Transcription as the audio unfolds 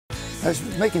I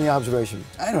was making the observation,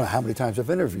 I don't know how many times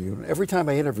I've interviewed you, and every time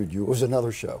I interviewed you, it was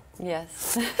another show.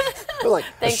 Yes. But like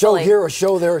a show here, a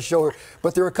show there, a show here.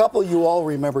 But there are a couple you all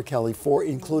remember Kelly for,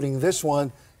 including this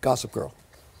one, Gossip Girl.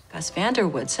 Gus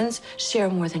Vanderwoodsons share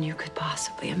more than you could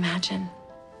possibly imagine.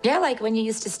 Yeah, like when you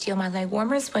used to steal my leg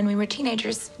warmers when we were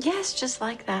teenagers. Yes, just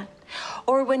like that.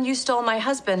 Or when you stole my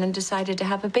husband and decided to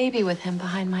have a baby with him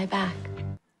behind my back.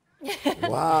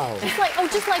 Wow.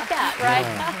 Just like that, right?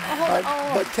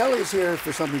 Yeah. But Kelly is here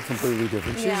for something completely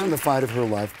different. She's in the fight of her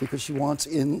life because she wants,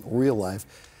 in real life,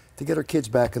 to get her kids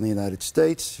back in the United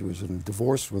States. She was in a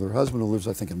divorce with her husband, who lives,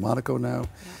 I think, in Monaco now.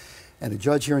 Yeah. And a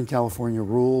judge here in California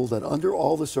ruled that under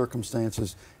all the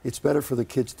circumstances, it's better for the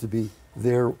kids to be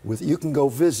there with you. Can go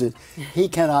visit. He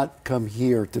cannot come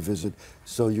here to visit,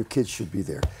 so your kids should be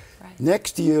there. Right.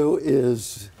 Next to you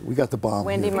is, we got the bomb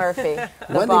Wendy here. Murphy.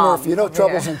 Wendy Murphy. You know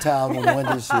trouble's in town when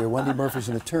Wendy's here. Wendy Murphy's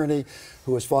an attorney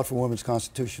who has fought for women's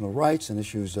constitutional rights and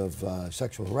issues of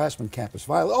sexual harassment, campus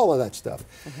violence, all of that stuff.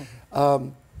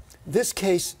 This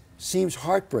case seems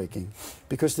heartbreaking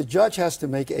because the judge has to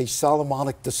make a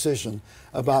Solomonic decision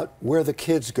about where the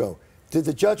kids go. Did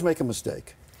the judge make a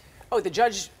mistake? Oh, the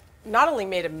judge not only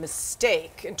made a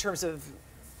mistake in terms of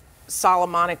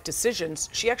Solomonic decisions,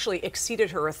 she actually exceeded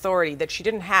her authority that she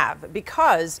didn't have,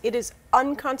 because it is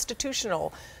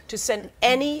unconstitutional to send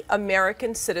any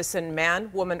American citizen,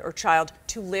 man, woman, or child,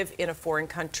 to live in a foreign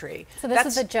country. So this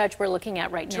is the judge we're looking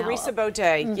at right now. Teresa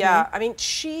Baudet, yeah. I mean,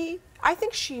 I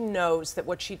think she knows that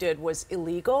what she did was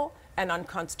illegal and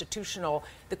unconstitutional.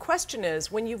 The question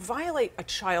is, when you violate a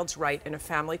child's right in a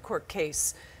family court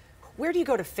case, where do you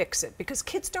go to fix it? Because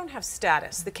kids don't have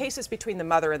status. The case is between the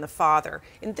mother and the father.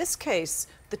 In this case,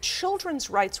 the children's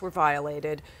rights were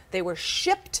violated. They were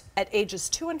shipped at ages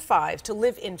 2 and 5 to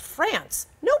live in France.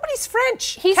 Nobody's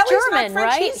French. He's Kelly's German, not French.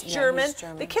 right? He's German. He's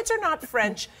German. The kids are not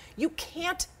French. You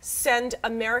can't send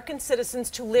American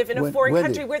citizens to live in a foreign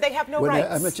country where they have no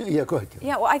rights. Yeah, go ahead.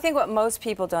 Yeah, well, I think what most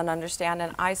people don't understand,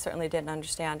 and I certainly didn't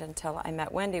understand until I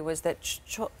met Wendy, was that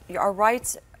our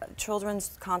rights,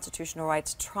 children's constitutional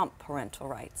rights, trump parental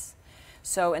rights.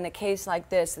 So in a case like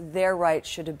this, their rights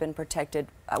should have been protected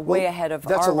way ahead of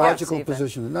our rights. That's a logical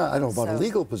position. No, I don't know about a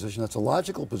legal position. That's a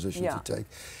logical position to take.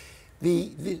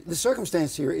 The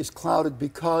circumstance here is clouded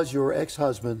because your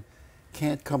ex-husband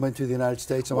can't come into the United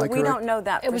States. Am I correct? We don't know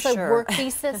that for sure. It was a work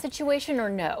visa situation or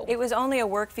no? It was only a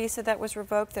work visa that was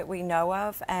revoked that we know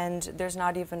of, and there's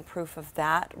not even proof of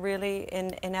that really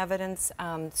in evidence.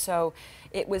 So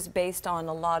it was based on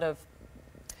a lot of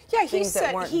he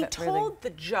said he told the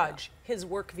judge his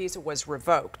work visa was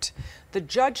revoked. The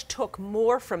judge took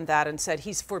more from that and said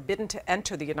he's forbidden to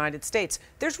enter the United States.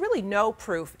 There's really no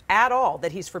proof at all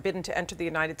that he's forbidden to enter the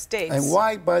United States. And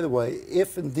why, by the way,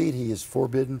 if indeed he is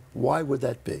forbidden, why would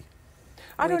that be?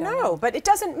 I don't know, but it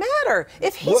doesn't matter.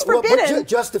 If he's forbidden,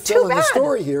 just to fill in the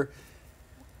story here,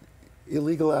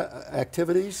 illegal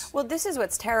activities? Well, this is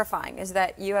what's terrifying, is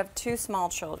that you have 2 small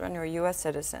children who are U.S.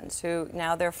 citizens who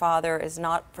now their father is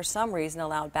not, for some reason,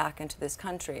 allowed back into this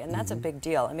country, and that's a big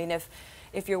deal. I mean,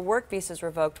 if your work visa is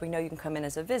revoked, we know you can come in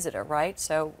as a visitor, right?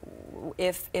 So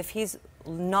if he's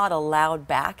not allowed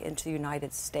back into the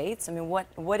United States, I mean,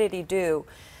 what did he do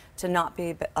to not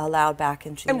be allowed back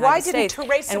into the United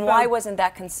States? And why wasn't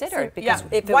that considered? Because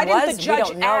if it was, we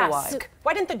don't know why.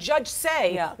 Why didn't the judge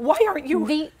say, why aren't you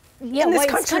in this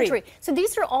country? So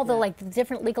these are all the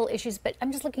different legal issues, but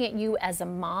I'm just looking at you as a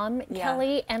mom,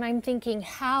 Kelly, and I'm thinking,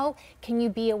 how can you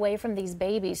be away from these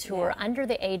babies who are under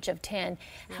the age of 10?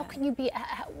 How can you be,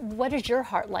 what is your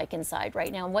heart like inside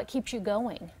right now, and what keeps you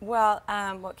going? Well,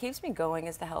 what keeps me going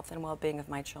is the health and well-being of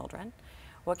my children.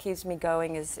 What keeps me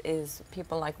going is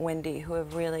people like Wendy, who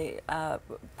have really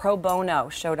pro bono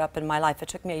showed up in my life. It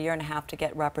took me a year and a half to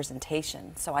get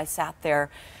representation. So I sat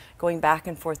there going back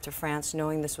and forth to France,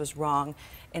 knowing this was wrong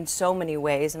in so many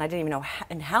ways, and I didn't even know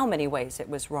in how many ways it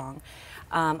was wrong.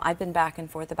 I've been back and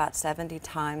forth about 70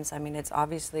 times. I mean, it's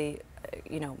obviously,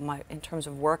 you know, in terms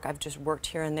of work, I've just worked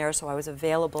here and there, so I was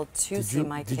available to see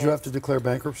my kids. Did you have to declare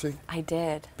bankruptcy? I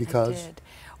did. Because? I did.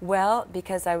 Well,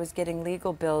 because I was getting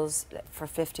legal bills for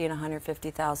 $50,000 and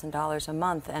 $150,000 a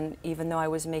month, and even though I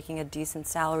was making a decent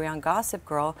salary on Gossip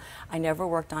Girl, I never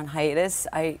worked on hiatus.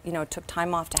 I, took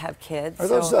time off to have kids. Are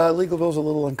those legal bills a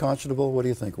little unconscionable? What do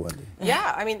you think, Wendy?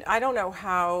 Yeah, I mean, I don't know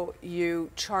how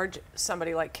you charge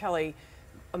somebody like Kelly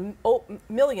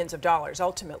millions of dollars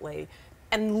ultimately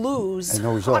and lose And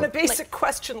no result. on a basic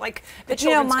question like the But you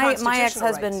know, children's my constitutional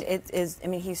ex-husband rights. I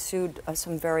mean, he sued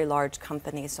some very large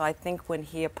companies. So I think when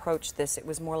he approached this, it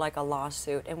was more like a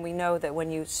lawsuit. And we know that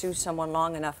when you sue someone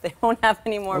long enough, they won't have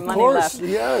any more money left.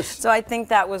 Yes. So I think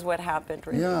that was what happened,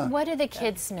 really. Yeah. What do the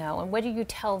kids know, and what do you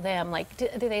tell them? Like, do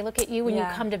they look at you when you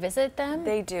come to visit them?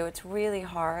 They do. It's really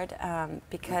hard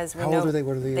because we How know. old are they?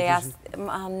 What are the ages?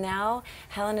 Now,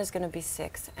 Helen is going to be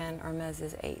 6 and Hermes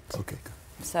is 8. Okay, good.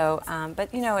 So,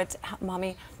 but you know, it's,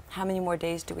 Mommy, how many more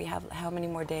days do we have? How many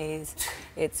more days?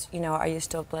 It's, you know, are you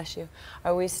still, bless you,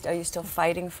 are you still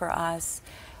fighting for us?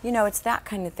 You know, it's that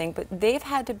kind of thing. But they've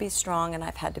had to be strong and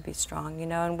I've had to be strong, you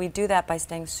know, and we do that by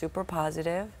staying super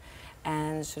positive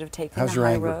and sort of taking the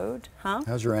high road. Huh?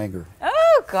 How's your anger?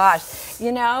 Oh, gosh.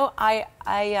 You know,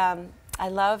 I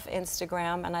love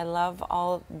Instagram and I love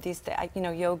all these, you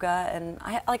know, yoga, and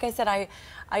like I said,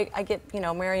 I get, you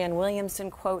know, Marianne Williamson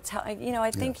quotes. You know,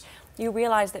 I think you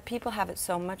realize that people have it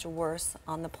so much worse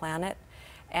on the planet,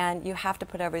 and you have to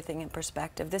put everything in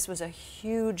perspective. This was a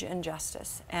huge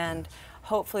injustice, and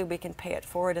hopefully we can pay it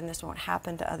forward, and this won't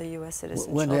happen to other U.S.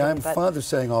 citizen Wendy, children. I'm fond of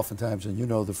saying oftentimes, and you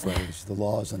know the phrase, the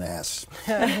law is an ass.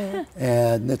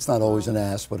 And it's not always an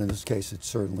ass, but in this case it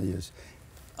certainly is.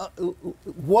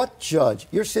 What judge,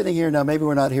 you're sitting here now, maybe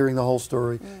we're not hearing the whole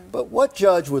story, but what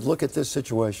judge would look at this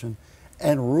situation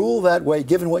and rule that way,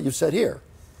 given what you've said here?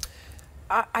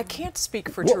 I can't speak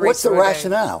for Teresa. What's the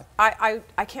rationale?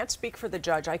 I can't speak for the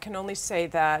judge. I can only say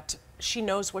that she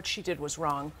knows what she did was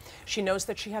wrong. She knows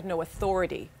that she had no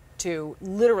authority to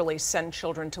literally send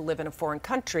children to live in a foreign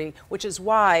country, which is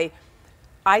why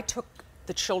I took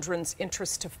the children's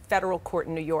interest to federal court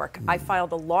in New York. I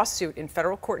filed a lawsuit in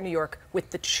federal court in New York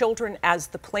with the children as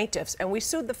the plaintiffs, and we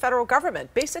sued the federal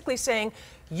government, basically saying,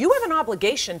 you have an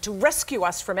obligation to rescue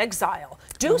us from exile.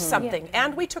 Do something.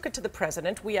 And we took it to the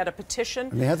president. We had a petition.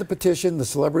 And they had the petition, the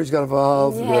celebrities got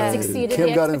involved, Exceeded Kim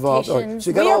the got involved. So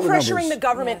you got We all are the pressuring numbers. the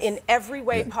government in every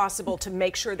way possible to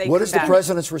make sure they What come is the back.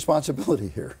 president's responsibility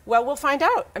here? Well, we'll find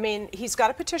out. I mean, he's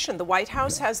got a petition. The White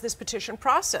House has this petition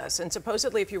process, and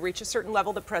supposedly if you reach a certain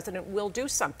level, the president will do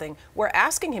something. We're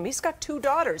asking him. He's got 2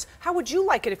 daughters. How would you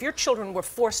like it if your children were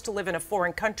forced to live in a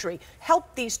foreign country?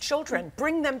 Help these children.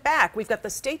 Bring them back. We've got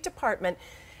the State Department.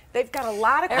 They've got a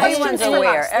lot of questions.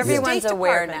 Everyone's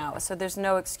aware now, so there's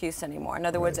no excuse anymore. In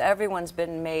other words, everyone's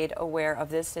been made aware of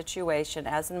this situation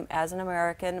as an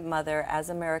American mother, as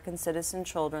American citizen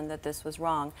children, that this was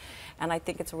wrong. And I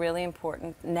think it's really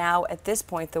important now, at this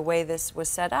point, the way this was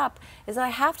set up, is that I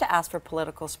have to ask for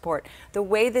political support. The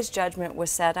way this judgment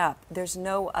was set up, there's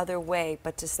no other way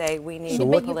but to say we need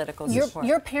political support.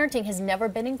 Your parenting has never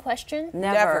been in question?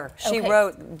 Never. She Okay.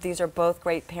 wrote, these are both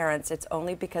great parents. It's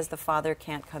only because the father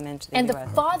can't come into the And U.S.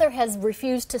 the father has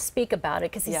refused to speak about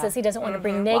it because he says he doesn't want to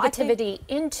bring negativity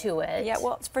into it. Yeah,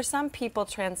 well, for some people,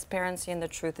 transparency and the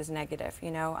truth is negative,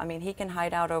 you know? I mean, he can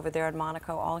hide out over there in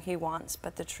Monaco all he wants,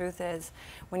 but the truth is,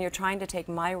 when you're trying to take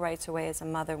my rights away as a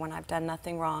mother when I've done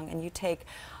nothing wrong, and you take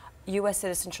U.S.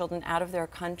 citizen children out of their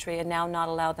country and now not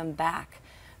allow them back,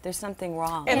 there's something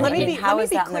wrong. And let me be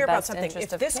that clear about something.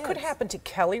 If this could happen to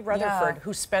Kelly Rutherford,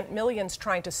 who spent millions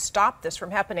trying to stop this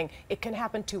from happening, it can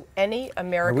happen to any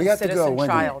American citizen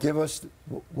Wendy, child. give us,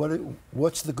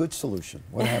 what's the good solution?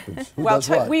 What happens? Who Well, does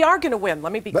what? we are going to win.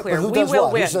 Let me be clear. But who we does will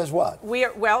what? win. Who says what?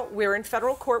 We're in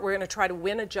federal court. We're going to try to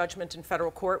win a judgment in federal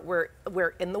court.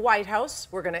 We're in the White House.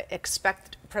 We're going to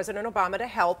expect President Obama to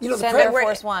help. You know, Send Air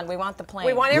Force One. We want the plane.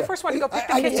 We want Air Force One to go pick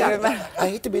the kids up. I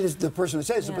hate to be the person who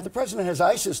says it, but the president has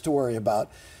ISIS to worry about.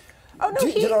 Oh, no,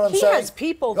 you know what I'm he saying? has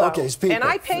people, though. Okay, his people. And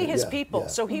I pay his people, yeah.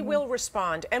 so he will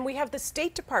respond. And we have the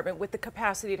State Department with the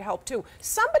capacity to help, too.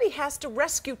 Somebody has to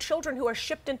rescue children who are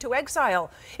shipped into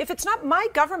exile. If it's not my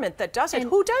government that does it,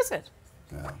 who does it?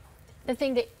 Yeah. The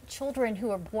thing that children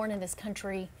who are born in this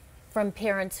country from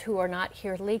parents who are not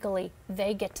here legally,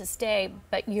 they get to stay,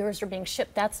 but yours are being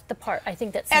shipped. That's the part I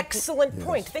think that's excellent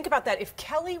point. Think about that. If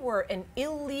Kelly were an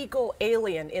illegal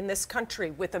alien in this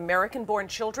country with American-born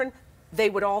children, they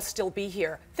would all still be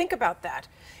here. Think about that.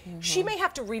 She may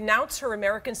have to renounce her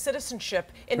American citizenship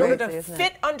in order to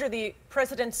fit under the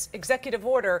president's executive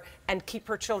order and keep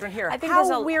her children here.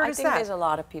 How weird is that? I think there's a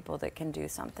lot of people that can do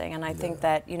something, and I think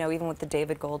that, you know, even with the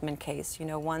David Goldman case, you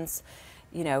know, once,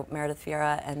 you know, Meredith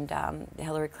Vieira and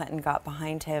Hillary Clinton got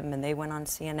behind him, and they went on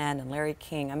CNN, and Larry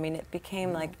King. I mean, it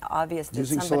became like obvious that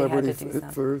Using somebody had to celebrity do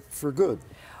something. for good.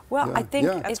 Well, Yeah. I think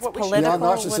Yeah. it's what we should political,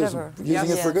 Beyond narcissism, whatever.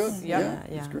 using it for good. Yeah.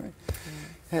 It's great.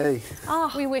 Hey,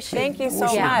 we wish you. Thank you so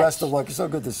wish you much. the best of luck. It's so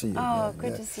good to see you. Oh, man.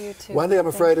 good to see you too. Wendy, I'm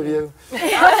afraid of you.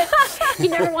 He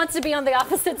never wants to be on the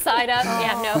opposite side of.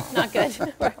 Yeah, no, not good.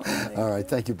 All right,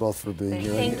 thank you both for being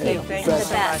here. Thank you. Thank you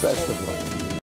so much. Best of luck.